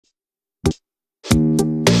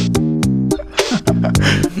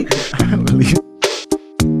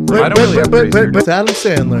I don't really have crazy hair. It's Adam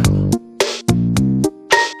Sandler.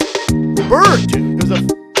 Bird, dude. It was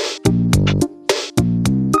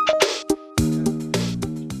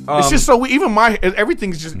it's just so even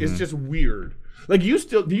everything's just it's just weird. Like do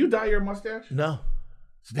you dye your mustache? No.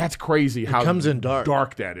 That's crazy how it comes in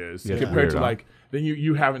dark that is compared weird, to like then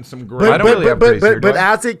you having some gray. But, I don't really have crazy hair, but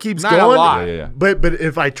as it keeps Not a going, lot. But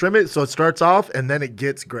if I trim it, so it starts off and then it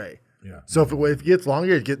gets gray. Yeah. So if it gets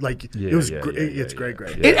longer, it gets like it gets gray.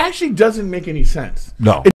 It actually doesn't make any sense.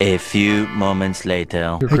 No. A few moments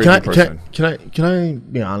later. Hey, can I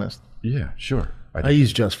be honest? Yeah, sure. I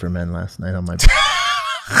used Just for Men last night on my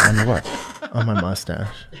on what? On my mustache.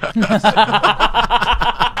 You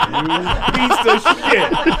piece of shit!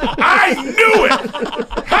 I knew it.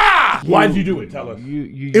 Ha! Why did you do it? Tell us.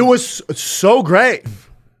 It was so great.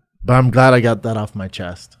 But I'm glad I got that off my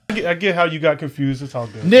chest. I get how you got confused. It's all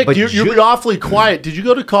good. Nick, you're awfully quiet. Did you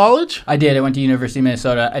go to college? I did. I went to University of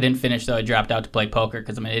Minnesota. I didn't finish, though. I dropped out to play poker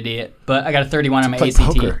because I'm an idiot. But I got a 31 on my ACT.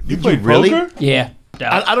 Poker. You played poker? Yeah.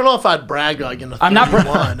 I don't know if I'd brag like in a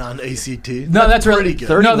 31 on ACT. No, that's really good.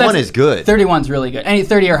 31 is good. 31's really good. Any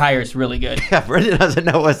 30 or higher is really good. Yeah, Brendan doesn't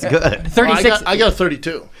know what's good. 36. I got a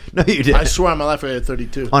 32. No, you didn't. I swear on my life I had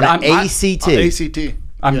 32. On an ACT. On ACT.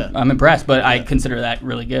 I'm impressed, but I consider that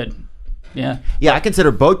really good. Yeah. Yeah, I consider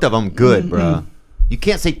both of them good, bro. You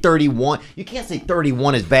can't say 31. You can't say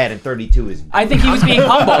 31 is bad and 32 is. I think he was being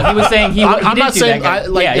humble. He was saying he I'm did not do saying that.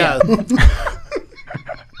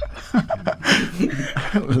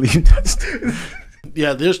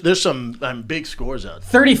 Yeah, there's some big scores out there.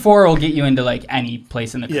 34 will get you into like any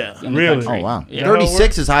place in the really? country. Oh wow. Yeah.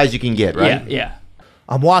 36 is high as you can get, right? Yeah.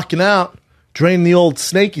 I'm walking out, drain the old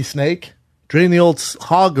snaky snake, drain the old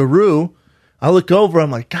hoggaroo. I look over,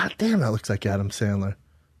 I'm like, God damn, that looks like Adam Sandler.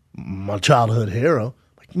 My childhood hero.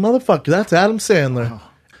 Like, motherfucker, that's Adam Sandler.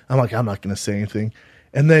 I'm like, I'm not going to say anything.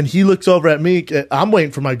 And then he looks over at me. I'm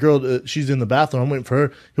waiting for my girl. She's in the bathroom. I'm waiting for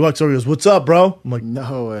her. He walks over and goes, what's up, bro? I'm like,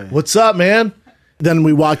 no way. What's up, man? Then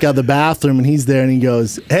we walk out the bathroom, and he's there, and he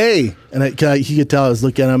goes, hey. And he could tell I was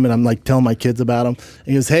looking at him, and I'm like telling my kids about him. And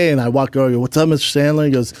he goes, hey. And I walk over, I go, what's up, Mr. Sandler?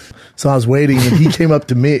 He goes, so I was waiting, and he came up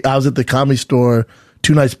to me. I was at the Comedy Store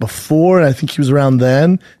 2 nights before, and I think he was around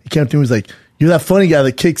then. He came up to me and was like, you're that funny guy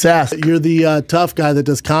that kicks ass. You're the tough guy that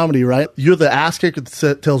does comedy, right? You're the ass kicker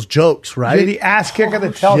that tells jokes, right? You're the ass kicker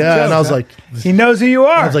that tells jokes. Yeah, and I was like... He knows who you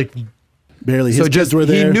are. I was like, barely. His kids were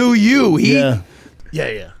there. He knew you.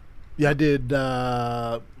 Yeah, I did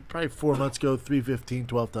probably 4 months ago, 315,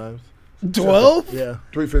 12 times. 12? Yeah.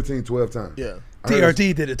 315, 12 times. Yeah.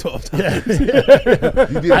 TRT did it 12 times. You did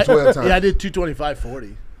it 12 times. Yeah, I did 225,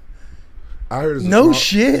 40. I heard it's a No small,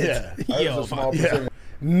 shit. Yeah. I heard it's a small percentage.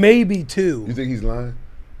 Maybe 2. You think he's lying?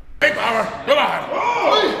 Big power, come on.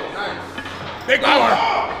 Big power,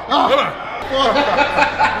 come on.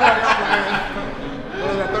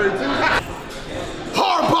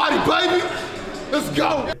 Hard body, baby. Let's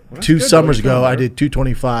go. 2 summers ago, I did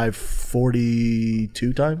 225,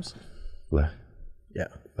 42 times. Yeah.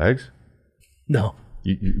 Legs? No.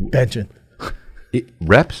 You Benching.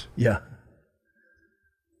 reps? Yeah.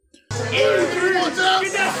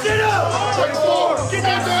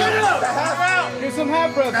 Get some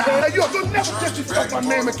half reps. Hey, yo, don't never disrespect my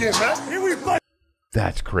name again, man. Here we go.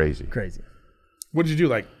 That's crazy. Crazy. What did you do?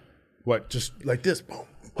 Like, what? Just Like this. Boom.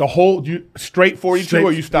 the whole straight 42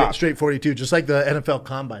 or you stopped? Yeah, straight 42, just like the NFL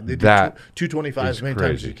Combine. They do That 225 as many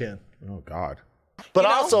times as you can. Oh God. But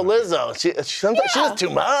also Lizzo, she does too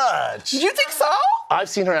much. You think so? I've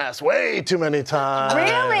seen her ass way too many times.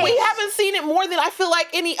 Really? We haven't seen it more than I feel like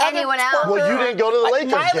anyone else. Well, you didn't go to the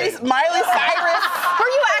Lakers game. Miley Cyrus. Were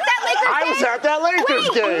you at that Lakers game? I was at that Lakers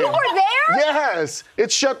game. You were there? Yes. It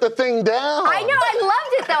shut the thing down. I know. I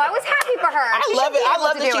loved it, though. I was happy for her. I love it. I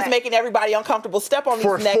love that she's making everybody uncomfortable. Step on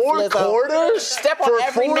For these necks, 4 Lizzo. quarters? Step on For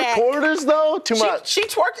every 4 neck. quarters, though? Too much. She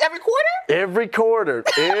twerked every quarter? Every quarter.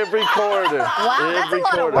 Every quarter. Wow, that's a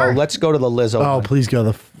lot of Oh, work. let's go to the Lizzo. Oh, please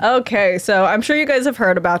go. Okay, so I'm sure you guys have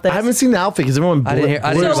heard about this. I haven't seen the outfit because everyone I didn't hear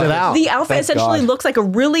blurs about it it. out. The outfit Thank essentially God. looks like a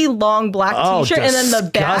really long black Oh, t-shirt, and then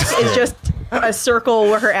the back is just a circle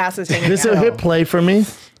where her ass is hanging This is out. a hit play for me.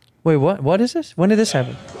 Wait, what? What is this? When did this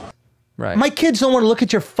happen? Right. My kids don't want to look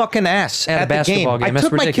at your fucking ass At a at the game. basketball game. I That's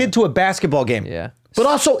took my ridiculous. kid to a basketball game. Yeah. But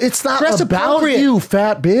also, it's not Dress about appropriate. you,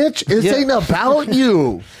 fat bitch. This Yeah. ain't about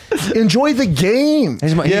you. Enjoy the game.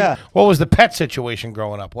 Yeah. What was the pet situation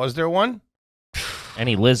growing up? Was there one?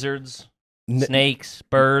 Any lizards, snakes,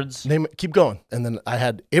 birds? Name it, keep going. And then I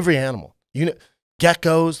had every animal. You know,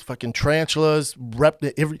 geckos, fucking tarantulas,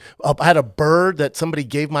 I had a bird that somebody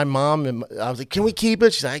gave my mom, and I was like, "Can we keep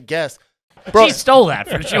it?" She said, "I guess." Bro. She stole that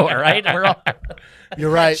for sure, right? You're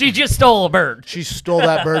right. She just stole a bird. She stole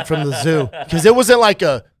that bird from the zoo because it wasn't like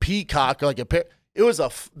a peacock or like a it was a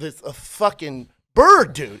fucking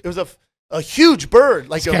bird, dude. It was a huge bird.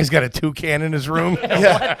 Like this guy's got a toucan in his room.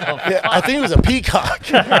 Yeah, I think it was a peacock.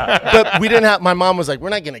 But we didn't have. My mom was like, "We're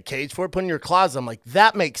not getting a cage for it. Put it in your closet." I'm like,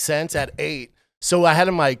 "That makes sense." At 8, so I had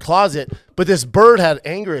it in my closet. But this bird had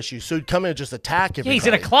anger issues, so he'd come in and just attack everybody. Yeah, he's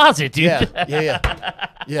in a closet, dude.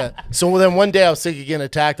 Yeah. So then one day I was sick of getting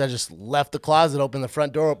attacked. I just left the closet open, the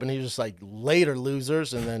front door open. He was just like, "Later,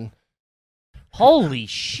 losers," and then. Holy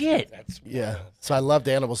shit! Yeah. So I loved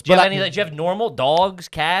animals. Do you have normal dogs,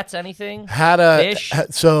 cats, anything? Fish.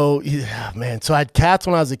 So yeah, man. So I had cats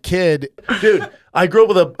when I was a kid, dude. I grew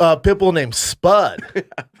up with a pit bull named Spud.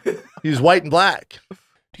 He was white and black. Do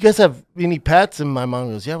you guys have any pets? And my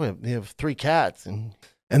mom goes, "Yeah, we have 3 cats." And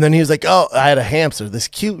then he was like, "Oh, I had a hamster. This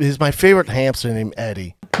cute. He's my favorite hamster named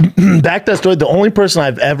Eddie." Back to that story. The only person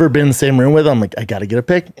I've ever been in the same room with, I'm like, I got to get a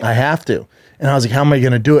pic. I have to. And I was like, how am I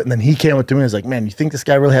going to do it? And then he came up to me and was like, man, you think this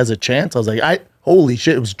guy really has a chance? I was like, holy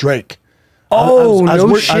shit, it was Drake. I was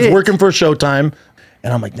working for Showtime,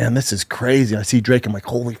 and I'm like, man, this is crazy. I see Drake. I'm like,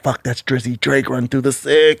 holy fuck, that's Drizzy Drake running through the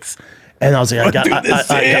 6. And I was like,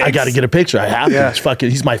 I got to get a picture. I have to. It's fucking,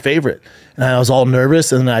 he's my favorite. And I was all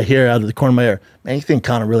nervous, and then I hear out of the corner of my ear, man, you think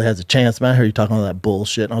Connor really has a chance, man? I heard you talking all that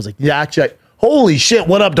bullshit. And I was like, yeah, actually, holy shit,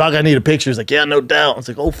 what up, dog? I need a picture. He's like, yeah, no doubt. I was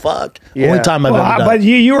like, oh, fuck. Yeah. Only time I've ever done. But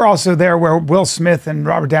you were also there where Will Smith and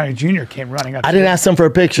Robert Downey Jr. came running up. I didn't ask them for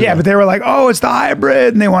a picture. Yeah, but they were like, oh, it's the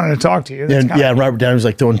hybrid, and they wanted to talk to you. And Robert Downey was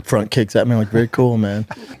like throwing front kicks at me. I'm like, very cool, man.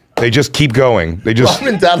 They just keep going. They just.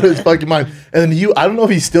 Robin's out of his fucking mind. And then I don't know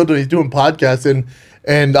if he's still doing. He's doing podcasts,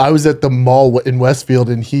 and I was at the mall in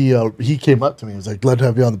Westfield, and he came up to me. He was like, glad to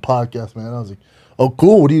have you on the podcast, man. I was like, oh,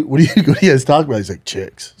 cool. What do you guys talk about? He's like,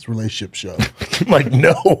 chicks. It's a relationship show. I'm like,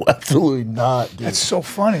 no, absolutely not, dude. That's so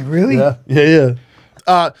funny, really? Yeah.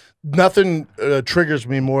 Nothing triggers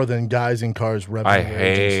me more than guys in cars revving. I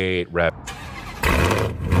hate rev.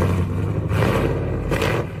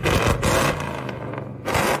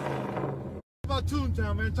 About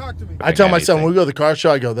Toontown, man. Talk to me. I tell my son when we go to the car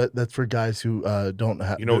show, I go, that's for guys who don't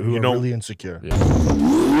have, who are really insecure. Yeah.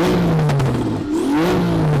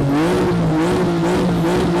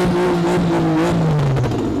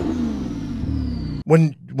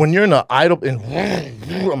 When you're in an idle,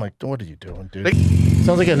 I'm like, what are you doing, dude?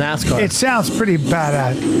 Sounds like a NASCAR. It sounds pretty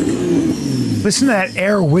bad. Listen to that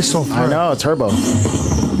air whistle. I know, it's turbo.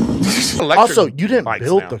 Also, you didn't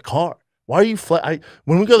build the car. Why are you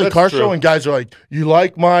when we go to the car show and guys are like, you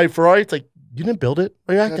like my Ferrari? It's like, you didn't build it.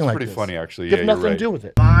 Why are you acting like this? Pretty funny, actually. You have nothing to do with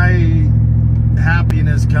it. My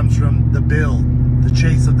happiness comes from the build, the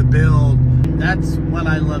chase of the build. That's what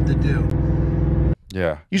I love to do.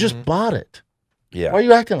 Yeah. You just bought it. Yeah. Why are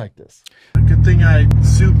you acting like this? Good thing I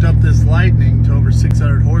souped up this Lightning to over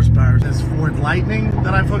 600 horsepower. This Ford Lightning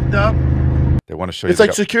that I've hooked up. They want to show you. It's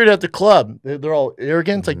like security at the club. They're all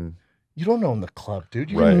arrogant. It's like, you don't own the club,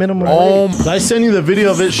 dude. You're minimum wage. Did I send you the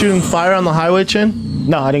video of it shooting fire on the highway, Chin?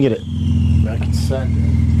 No, I didn't get it. I can send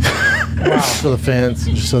it. Wow. For the fans,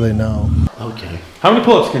 just so they know. Okay. How many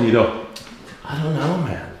pull-ups can you do? I don't know,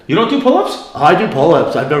 man. You don't do pull-ups? Oh, I do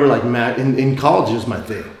pull-ups. I've never like in college is my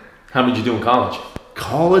thing. How did you do in college?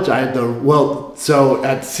 College, I had so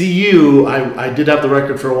at CU, I did have the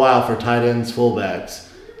record for a while for tight ends, fullbacks.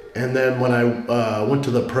 And then when I went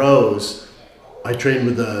to the pros, I trained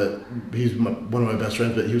with he's one of my best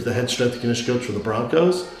friends, but he was the head strength and conditioning coach for the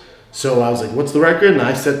Broncos. So I was like, what's the record? And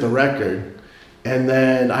I set the record. And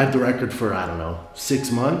then I had the record for, I don't know,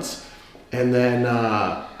 6 months. And then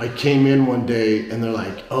I came in one day and they're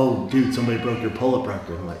like, oh, dude, somebody broke your pull-up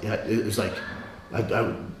record. I'm like, yeah, it was like,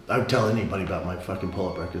 I would tell anybody about my fucking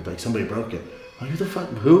pull-up record. Like, somebody broke it. Like, who the fuck,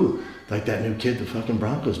 who? Like, that new kid the fucking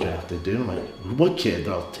Broncos drafted, dude. I'm like, what kid?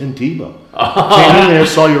 They're all Tim Tebow. Came in there,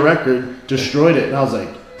 saw your record, destroyed it. And I was like,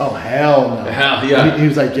 oh, hell no. Hell yeah. He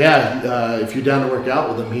was like, yeah, if you're down to work out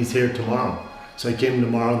with him, he's here tomorrow. So I came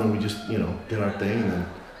tomorrow, and then we just, did our thing, and then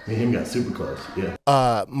me and him got super close.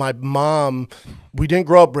 Yeah. My mom, we didn't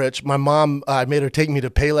grow up rich. My mom, I made her take me to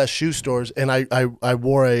Payless shoe stores, and I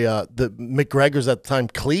wore the McGregor's at the time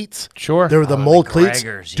cleats. Sure. They were the mold cleats.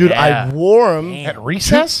 Dude, yeah. I wore them at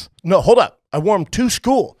recess. No, hold up. I wore them to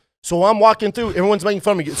school. So I'm walking through, everyone's making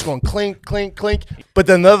fun of me. It's going clink, clink, clink. But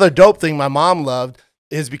then the other dope thing my mom loved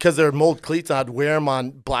is because they're mold cleats, and I'd wear them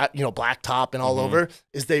on black top and all over,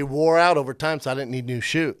 is they wore out over time, so I didn't need new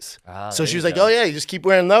shoes. So she was like, oh, yeah, you just keep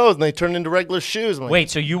wearing those, and they turn into regular shoes. I'm like, wait,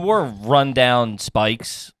 so you wore rundown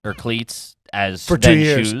spikes or cleats as for 2 then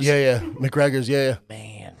years? shoes? Yeah. McGregor's, yeah.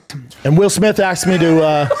 Man. And Will Smith asked me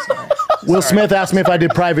to, Will Smith asked me if I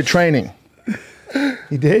did private training.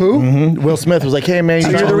 He did? Mm-hmm. Will Smith was like, "Hey man, So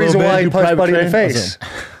you you're the reason why he punched Buddy in the training?" face.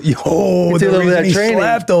 Yo, the reason he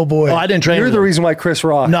slapped old boy. Oh, I didn't train. You're with the him. reason why Chris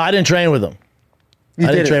Rock. No, I didn't train with him. You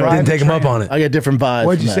I did it, right? Didn't take him up on it. I got different vibes.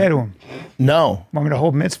 What'd you from say that. to him? No. Want me to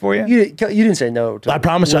hold mitts for you? You didn't say no. I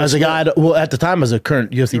promise you. I was like, well, at the time, as a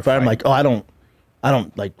current UFC fighter, I'm like, oh, I don't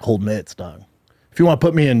like hold mitts, dog. If you want to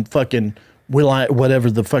put me in fucking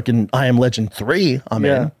whatever the fucking I Am Legend 3, I'm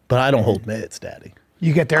in. But I don't hold mitts, daddy.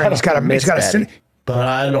 You get there and he's got a But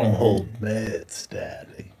I don't hold mitts,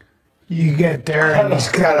 daddy. You get there and he's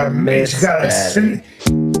got a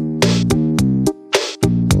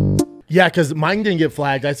Yeah, because mine didn't get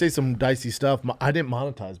flagged. I say some dicey stuff. I didn't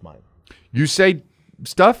monetize mine. You say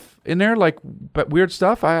stuff in there like weird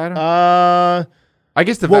stuff. I don't. I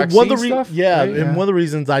guess the vaccine stuff. Yeah, right? and one of the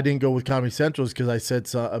reasons I didn't go with Comedy Central is because I said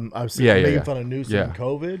I was making fun of Newsom and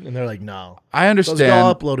COVID, and they're like, no. I understand. So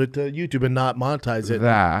I'll upload it to YouTube and not monetize it.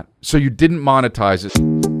 That. So you didn't monetize it.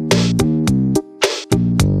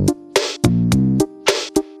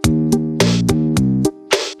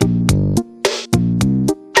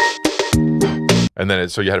 And then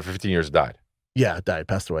so you had it for 15 years, it died. Yeah, it died,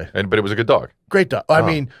 passed away. But it was a good dog. Great dog. I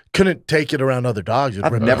mean, couldn't take it around other dogs.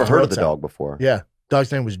 I've never heard of the dog before. Yeah.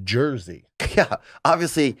 Dog's name was Jersey. Yeah,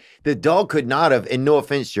 obviously the dog could not have, and no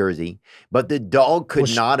offense, Jersey, but the dog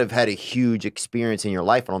could not have had a huge experience in your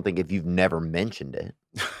life, I don't think, if you've never mentioned it.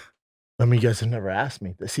 I mean, you guys have never asked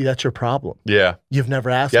me. See, that's your problem. Yeah. You've never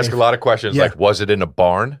asked me. You ask a lot of questions like, was it in a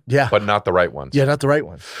barn? Yeah. But not the right ones. Yeah, not the right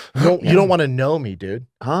ones. You don't want to know me, dude.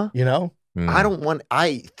 Huh? You know? I don't want,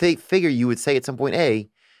 figure you would say at some point, hey,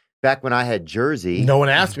 back when I had Jersey. No one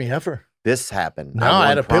asked me ever. This happened. No, I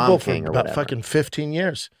had a pit bull for about fucking 15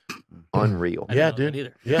 years. Unreal. Yeah, dude.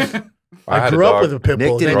 Either. Yeah. I grew up with a pit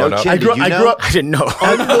bull. Nick didn't know. I grew up. I didn't know.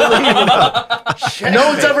 No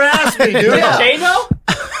one's ever asked me, dude. Did Jay know?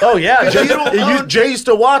 Oh yeah, Jay used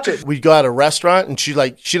to watch it. We'd go at a restaurant, and she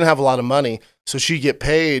didn't have a lot of money, so she'd get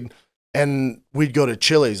paid, and we'd go to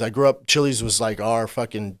Chili's. I grew up. Chili's was like our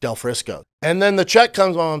fucking Del Frisco. And then the check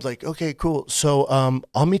comes on. I was like, okay, cool. So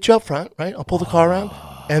I'll meet you up front, right? I'll pull the car around,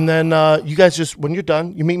 and then you guys just when you're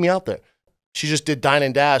done, you meet me out there. She just did Dine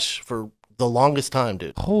and Dash for the longest time,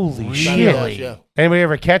 dude. Holy shit! Dash, yeah. Anybody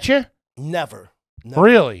ever catch you? Never.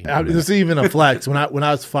 Really? This is even a flex. When I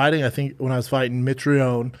was fighting, I think when I was fighting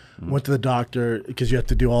Mitrione, went to the doctor because you have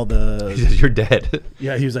to do all the. He says you're dead.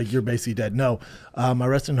 Yeah, he was like, "You're basically dead." No, my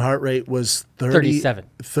resting heart rate was 37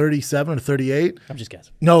 or 38. I'm just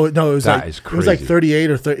guessing. No, it was That like is it was like crazy.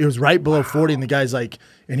 38 or 30. It was right below 40, and the guy's like,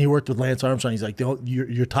 and he worked with Lance Armstrong. He's like,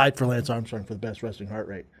 "You're tied for Lance Armstrong for the best resting heart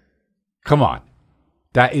rate." Come on.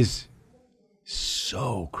 That is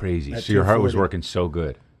so crazy. At So your heart was 240. working so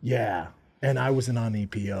good. Yeah, and I wasn't on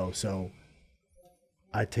EPO, so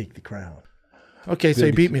I take the crown. Okay, so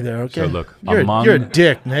he beat me there. Okay, So look, you're a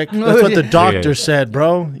dick, Nick. That's what the doctor said,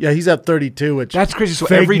 bro. Yeah, he's at 32, which That's crazy. So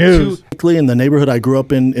fake every news. In the neighborhood I grew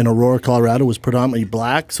up in Aurora, Colorado, was predominantly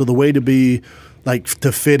black. So the way to be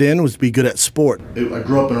to fit in was to be good at sport. I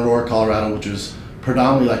grew up in Aurora, Colorado, which was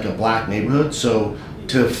predominantly like a black neighborhood. So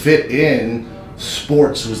to fit in,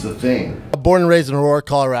 sports was the thing. Born and raised in Aurora,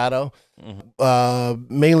 Colorado,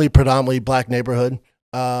 mainly predominantly black neighborhood,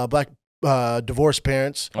 black divorced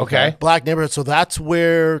parents. Okay. Black neighborhood. So that's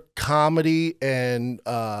where comedy and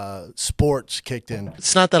sports kicked in.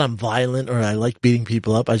 It's not that I'm violent or I like beating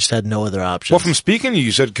people up. I just had no other options. Well, from speaking to you,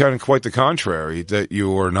 you said kind of quite the contrary, that you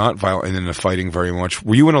were not violent in the fighting very much.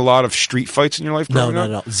 Were you in a lot of street fights in your life growing up?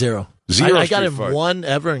 No, zero. Zero I got street in fight. one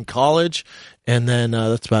ever in college, and then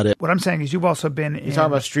that's about it. What I'm saying is you've also been in... You're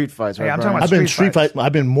talking about street fights, right? Yeah, I'm Brian? talking about I've been street fight.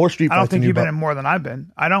 I've been more street I fights don't think than you've been bro. in more than I've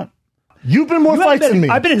been. I don't. You've been more You haven't fights been- than me.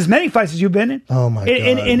 I've been in as many fights as you've been in. Oh my God.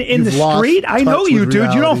 In You've the lost street, I know touch you, with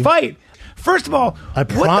dude. You don't reality. fight. First of all, I what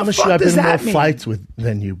the promise you, fuck I've does been more that mean? fights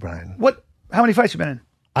than you, Brian. What? How many fights you been in?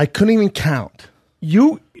 I couldn't even count.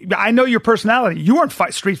 I know your personality. You weren't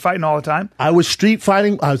street fighting all the time. I was street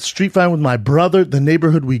fighting. I was street fighting with my brother. The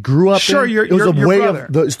neighborhood we grew up in. Sure, It was your a way brother.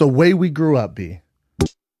 it's the way we grew up. B.